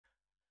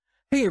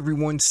Hey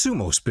everyone,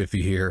 Sumo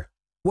Spiffy here.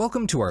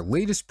 Welcome to our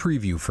latest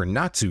preview for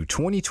Natsu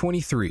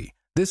 2023,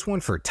 this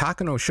one for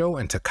Takanosho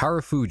and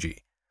Takarafuji.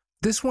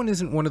 This one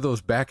isn't one of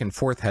those back and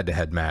forth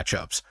head-to-head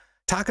matchups.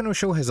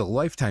 Takanosho has a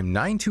lifetime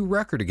 9-2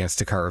 record against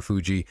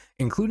Takarafuji,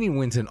 including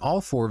wins in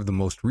all 4 of the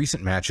most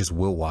recent matches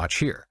we'll watch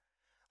here.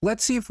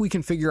 Let's see if we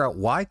can figure out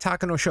why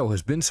Takanosho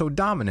has been so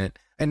dominant,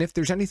 and if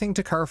there's anything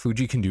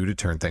Takarafuji can do to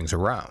turn things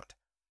around.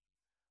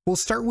 We'll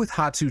start with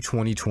Hatsu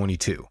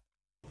 2022.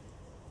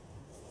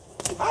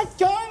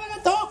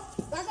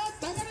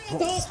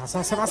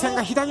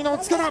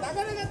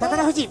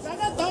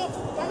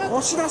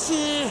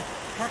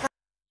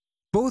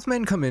 Both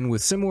men come in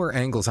with similar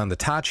angles on the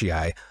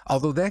tachi,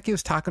 although that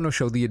gives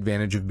Takanosho the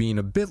advantage of being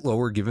a bit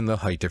lower given the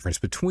height difference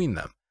between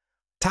them.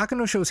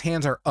 Takanosho's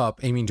hands are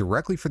up, aiming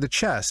directly for the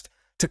chest.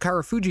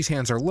 Takarafuji's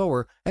hands are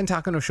lower, and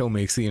Takanosho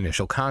makes the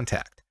initial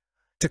contact.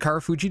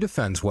 Takarafuji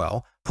defends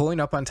well, pulling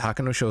up on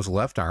Takanosho's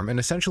left arm and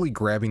essentially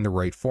grabbing the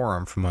right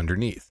forearm from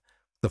underneath.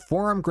 The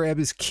forearm grab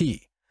is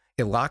key.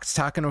 It locks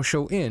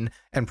Takanosho in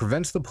and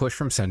prevents the push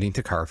from sending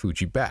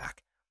Takarafuji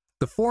back.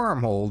 The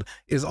forearm hold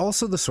is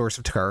also the source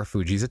of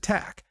Takarafuji's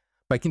attack.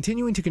 By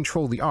continuing to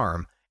control the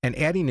arm and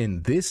adding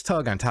in this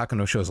tug on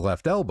Takanosho's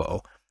left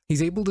elbow,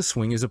 he's able to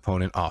swing his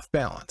opponent off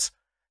balance.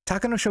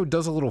 Takanosho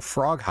does a little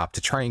frog hop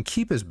to try and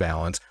keep his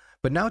balance,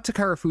 but now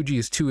Takarafuji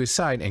is to his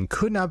side and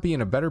could not be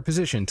in a better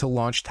position to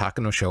launch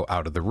Takanosho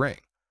out of the ring.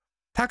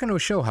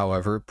 Takanosho,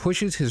 however,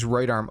 pushes his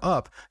right arm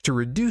up to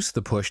reduce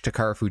the push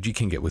Takarafuji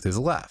can get with his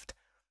left.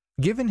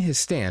 Given his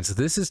stance,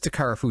 this is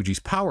Takarafuji's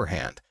power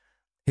hand.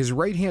 His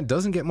right hand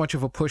doesn't get much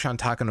of a push on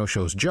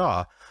Takanosho's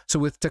jaw, so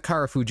with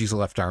Takarafuji's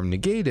left arm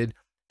negated,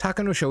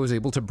 Takanosho is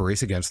able to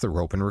brace against the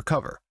rope and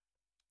recover.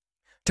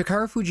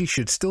 Takarafuji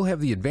should still have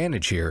the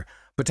advantage here,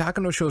 but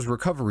Takanosho's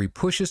recovery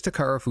pushes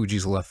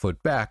Takarafuji's left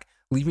foot back,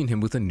 leaving him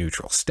with a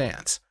neutral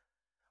stance.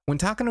 When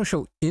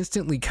Takanosho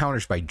instantly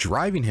counters by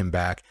driving him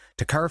back,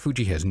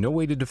 Takarafuji has no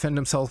way to defend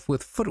himself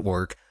with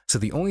footwork, so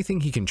the only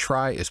thing he can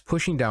try is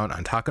pushing down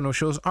on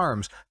Takanosho's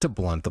arms to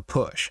blunt the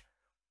push.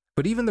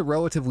 But even the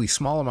relatively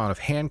small amount of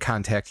hand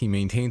contact he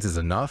maintains is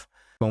enough.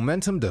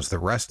 Momentum does the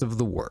rest of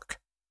the work.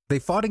 They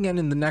fought again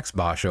in the next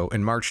Basho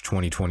in March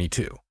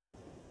 2022.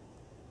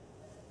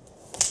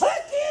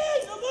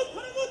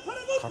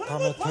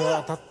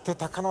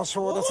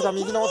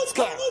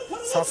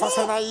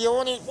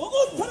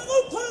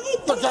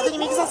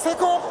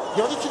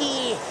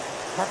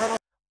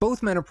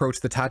 Both men approach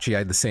the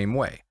tachi the same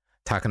way.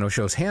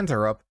 Takanosho's hands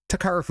are up,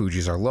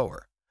 Takarafuji's are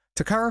lower.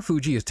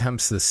 Takarafuji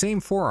attempts the same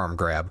forearm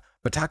grab,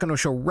 but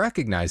Takanosho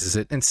recognizes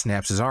it and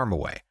snaps his arm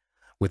away.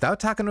 Without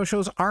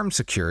Takanosho's arm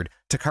secured,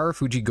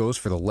 Takarafuji goes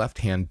for the left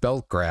hand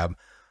belt grab,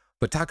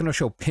 but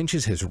Takanosho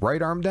pinches his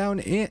right arm down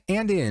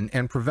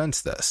and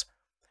prevents this.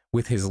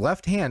 With his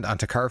left hand on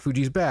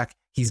Takarafuji's back,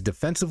 he's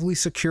defensively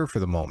secure for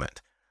the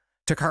moment.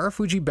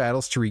 Takarafuji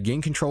battles to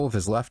regain control of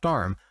his left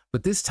arm,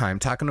 but this time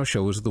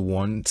Takanosho is the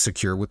one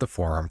secure with the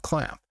forearm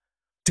clamp.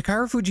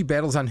 Takarafuji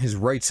battles on his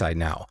right side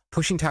now,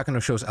 pushing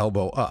Takanosho's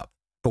elbow up,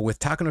 but with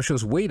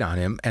Takanosho's weight on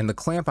him and the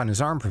clamp on his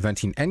arm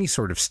preventing any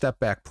sort of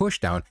step-back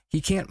pushdown, he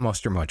can't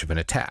muster much of an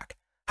attack.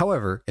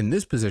 However, in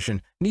this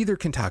position, neither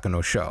can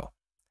Takanosho.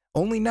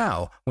 Only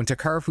now, when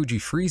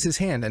Takarafuji frees his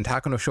hand and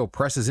Takanosho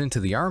presses into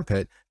the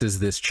armpit, does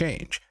this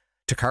change.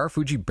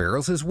 Takarafuji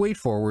barrels his weight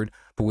forward,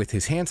 but with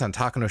his hands on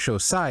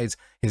Takanosho's sides,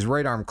 his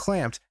right arm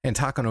clamped, and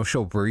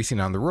Takanosho bracing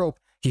on the rope,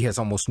 he has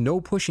almost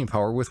no pushing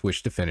power with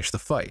which to finish the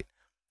fight.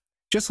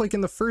 Just like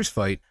in the first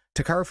fight,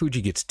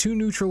 Takarafuji gets too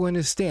neutral in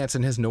his stance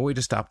and has no way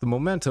to stop the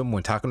momentum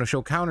when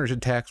Takanosho counters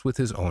attacks with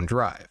his own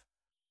drive.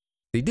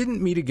 They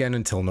didn't meet again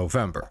until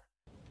November.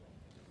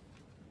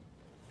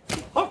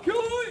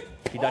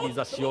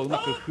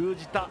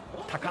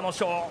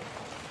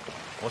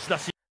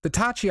 The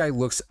tachi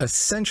looks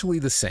essentially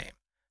the same.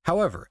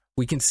 However,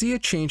 we can see a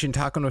change in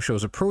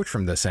Takanosho's approach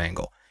from this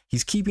angle.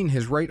 He's keeping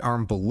his right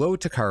arm below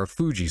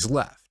Takarafuji's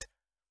left.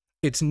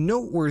 It's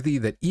noteworthy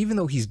that even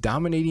though he's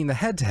dominating the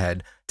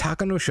head-to-head,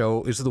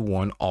 Takanosho is the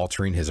one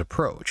altering his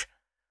approach.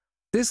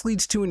 This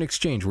leads to an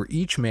exchange where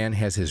each man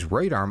has his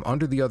right arm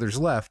under the other's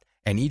left,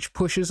 and each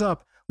pushes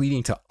up,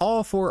 leading to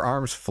all 4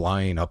 arms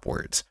flying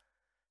upwards.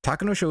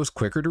 Takanosho is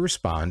quicker to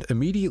respond,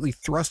 immediately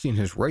thrusting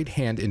his right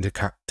hand into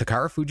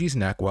Takarafuji's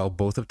neck while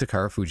both of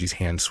Takarafuji's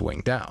hands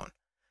swing down.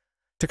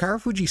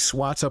 Takarafuji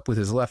swats up with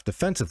his left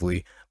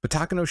defensively, but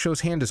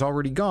Takanosho's hand is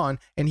already gone,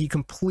 and he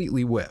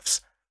completely whiffs.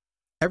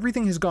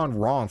 Everything has gone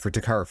wrong for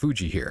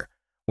Takarafuji here.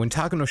 When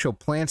Takanosho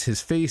plants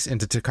his face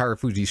into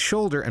Takarafuji's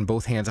shoulder and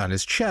both hands on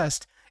his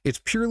chest, it's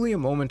purely a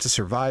moment to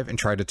survive and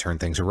try to turn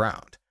things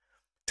around.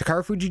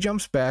 Takarafuji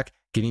jumps back,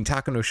 getting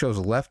Takanosho's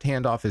left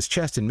hand off his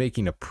chest and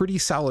making a pretty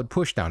solid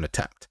pushdown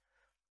attempt.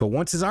 But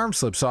once his arm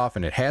slips off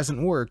and it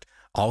hasn't worked,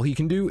 all he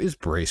can do is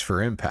brace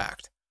for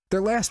impact.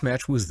 Their last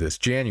match was this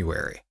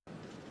January.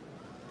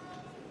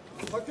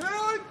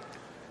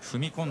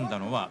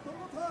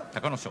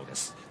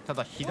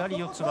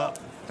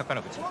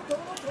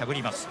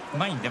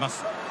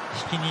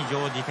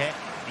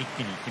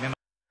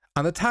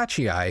 On the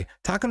tachi-ai,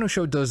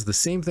 Takanosho does the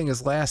same thing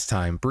as last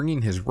time,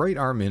 bringing his right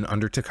arm in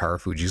under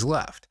Takarafuji's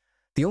left.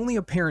 The only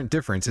apparent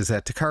difference is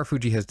that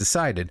Takarafuji has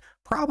decided,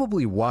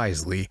 probably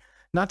wisely,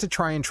 not to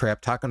try and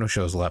trap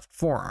Takanosho's left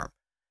forearm.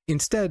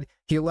 Instead,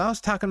 he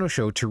allows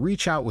Takanosho to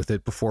reach out with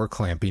it before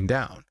clamping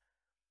down.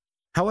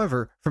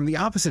 However, from the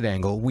opposite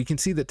angle, we can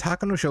see that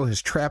Takanosho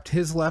has trapped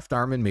his left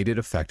arm and made it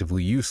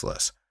effectively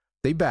useless.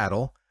 They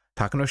battle.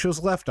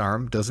 Takanosho's left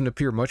arm doesn't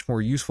appear much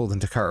more useful than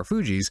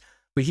Takarafuji's,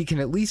 but he can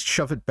at least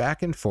shove it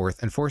back and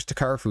forth and force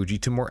Takarafuji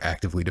to more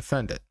actively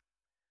defend it.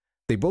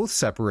 They both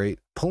separate,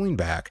 pulling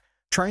back,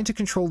 trying to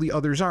control the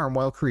other's arm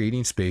while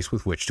creating space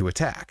with which to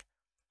attack.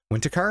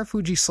 When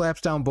Takarafuji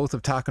slaps down both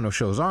of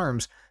Takanosho's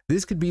arms,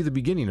 this could be the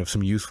beginning of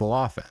some useful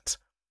offense.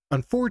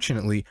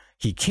 Unfortunately,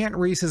 he can't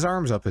raise his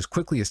arms up as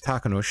quickly as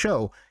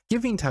Takanosho,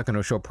 giving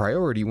Takanosho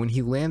priority when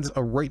he lands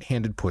a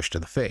right-handed push to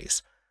the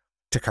face.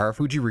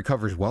 Takarafuji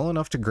recovers well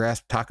enough to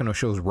grasp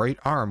Takanosho's right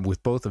arm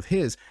with both of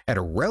his at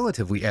a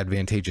relatively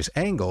advantageous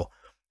angle.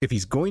 If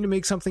he's going to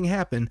make something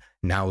happen,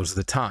 now's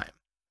the time.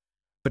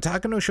 But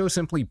Takanosho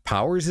simply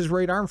powers his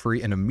right arm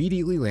free and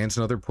immediately lands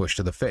another push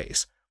to the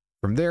face.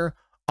 From there,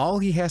 all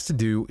he has to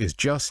do is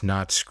just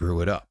not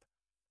screw it up.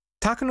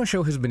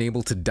 Takanosho has been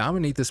able to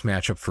dominate this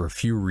matchup for a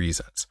few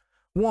reasons.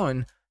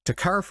 One,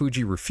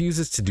 Takarafuji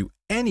refuses to do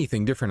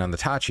anything different on the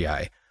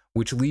tachi-ai,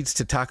 which leads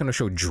to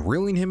Takanosho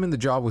drilling him in the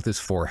jaw with his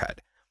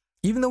forehead.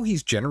 Even though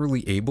he's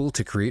generally able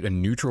to create a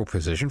neutral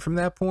position from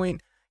that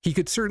point, he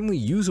could certainly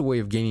use a way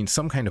of gaining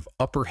some kind of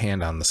upper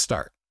hand on the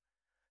start.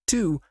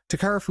 Two,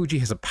 Takarafuji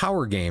has a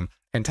power game,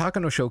 and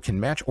Takanosho can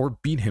match or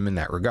beat him in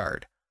that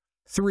regard.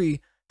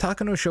 Three,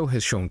 Takanosho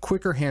has shown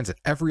quicker hands at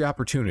every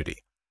opportunity.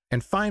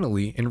 And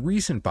finally, in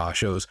recent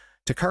bashos,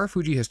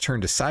 Takarafuji has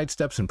turned to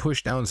sidesteps and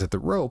pushdowns at the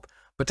rope,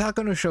 but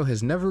Takanosho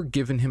has never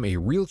given him a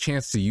real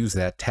chance to use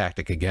that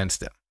tactic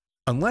against him.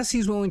 Unless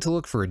he's willing to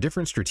look for a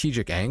different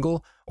strategic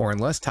angle, or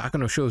unless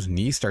Takanosho's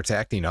knee starts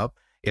acting up,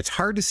 it's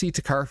hard to see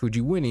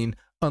Takarafuji winning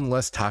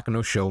unless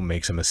Takanosho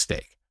makes a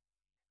mistake.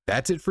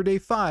 That's it for day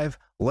 5.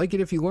 Like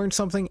it if you learned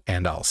something,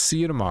 and I'll see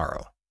you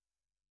tomorrow.